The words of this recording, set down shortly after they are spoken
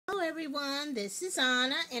everyone, this is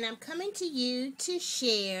Anna and I'm coming to you to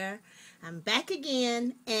share. I'm back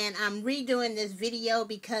again and I'm redoing this video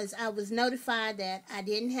because I was notified that I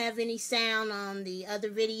didn't have any sound on the other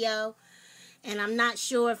video, and I'm not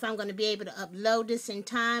sure if I'm going to be able to upload this in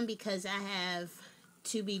time because I have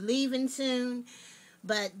to be leaving soon.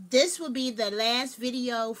 But this will be the last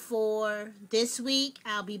video for this week.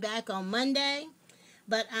 I'll be back on Monday.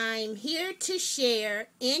 But I'm here to share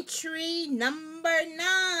entry number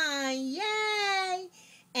 9. Yay!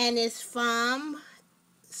 And it's from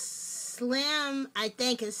Slim, I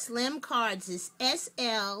think it's Slim Cards. It's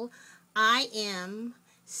SLIMCARDS.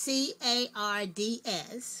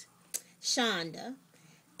 Shonda.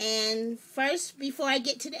 And first, before I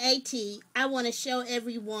get to the AT, I want to show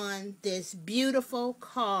everyone this beautiful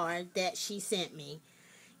card that she sent me.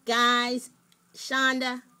 Guys,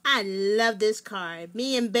 Shonda, I love this card.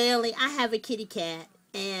 Me and Bailey, I have a kitty cat,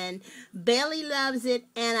 and Bailey loves it,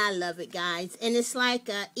 and I love it, guys. And it's like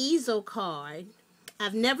an easel card.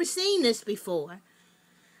 I've never seen this before.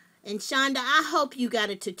 And Shonda, I hope you got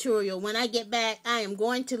a tutorial. When I get back, I am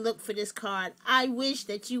going to look for this card. I wish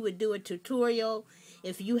that you would do a tutorial.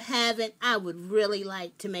 If you haven't, I would really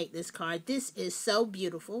like to make this card. This is so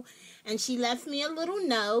beautiful. And she left me a little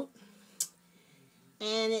note.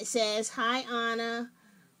 And it says, "Hi, Anna.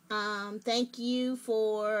 Thank you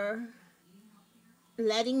for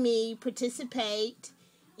letting me participate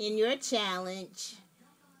in your challenge.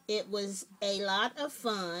 It was a lot of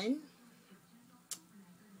fun."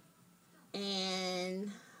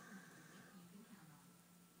 And,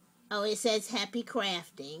 oh, it says happy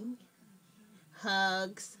crafting.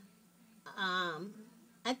 Hugs.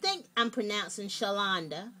 I think I'm pronouncing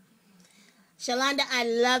Shalonda. Shalonda, I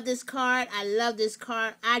love this card. I love this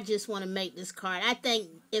card. I just want to make this card. I think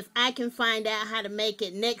if I can find out how to make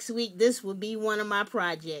it next week, this will be one of my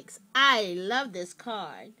projects. I love this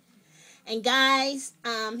card. And guys,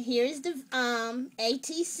 here's the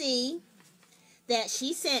ATC that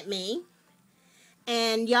she sent me.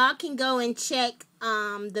 And y'all can go and check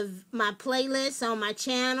my playlist on my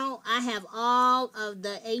channel. I have all of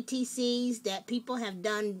the ATCs that people have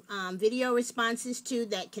done video responses to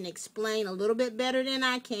that can explain a little bit better than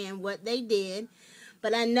I can what they did.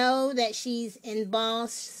 But I know that she's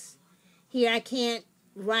embossed. Here I can't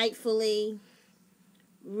rightfully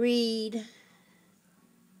read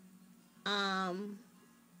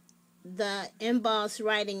the embossed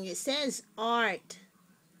writing. It says art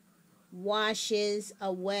washes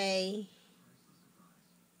away.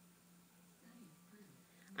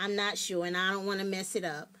 I'm not sure, and I don't want to mess it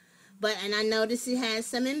up. And I notice it has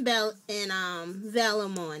some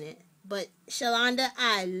vellum on it. But Shalonda,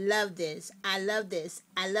 I love this. I love this.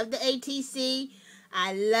 I love the ATC.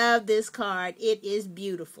 I love this card. It is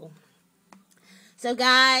beautiful. So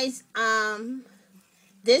guys,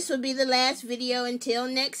 this will be the last video until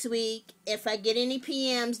next week. If I get any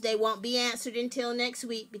PMs, they won't be answered until next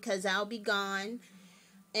week because I'll be gone.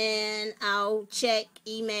 And I'll check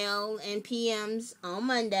email and PMs on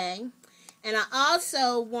Monday. And I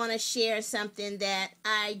also want to share something that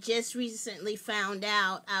I just recently found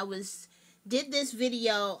out. I did this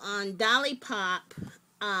video on Dolly Pop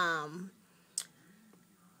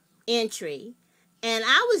entry. And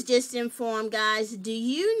I was just informed, guys, do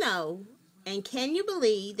you know, and can you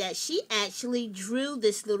believe that she actually drew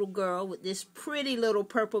this little girl with this pretty little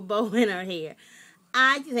purple bow in her hair?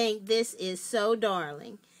 I think this is so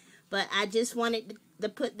darling. But I just wanted to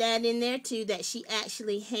put that in there too, that she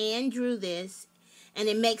actually hand drew this. And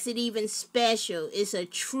it makes it even special. It's a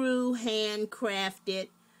true handcrafted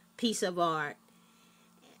piece of art.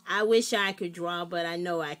 I wish I could draw, but I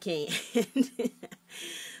know I can't.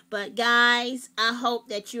 But guys, I hope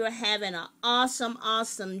that you're having an awesome,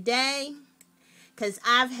 awesome day. Because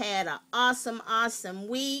I've had an awesome, awesome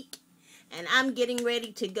week. And I'm getting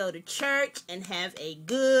ready to go to church and have a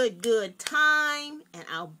good, good time. And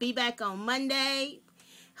I'll be back on Monday.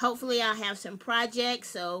 Hopefully I'll have some projects.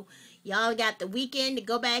 So y'all got the weekend to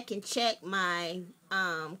go back and check my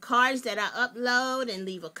cards that I upload. And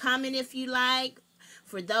leave a comment if you like.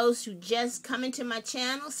 For those who just come into my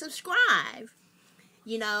channel, subscribe.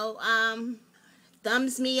 You know,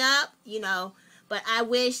 thumbs me up, you know. But I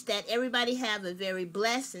wish that everybody have a very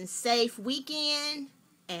blessed and safe weekend.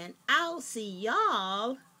 And I'll see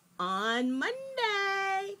y'all on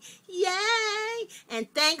Monday. Yay!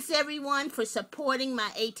 And thanks everyone for supporting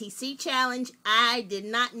my ATC challenge. I did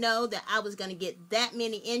not know that I was going to get that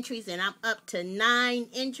many entries, and I'm up to 9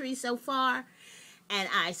 entries so far. And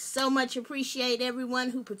I so much appreciate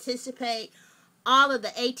everyone who participate. All of the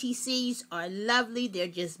ATCs are lovely. They're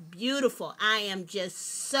just beautiful. I am just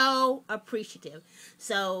so appreciative.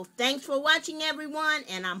 So thanks for watching, everyone.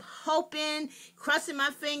 And I'm hoping, crossing my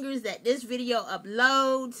fingers, that this video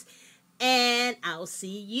uploads. And I'll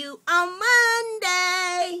see you on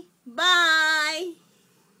Monday. Bye.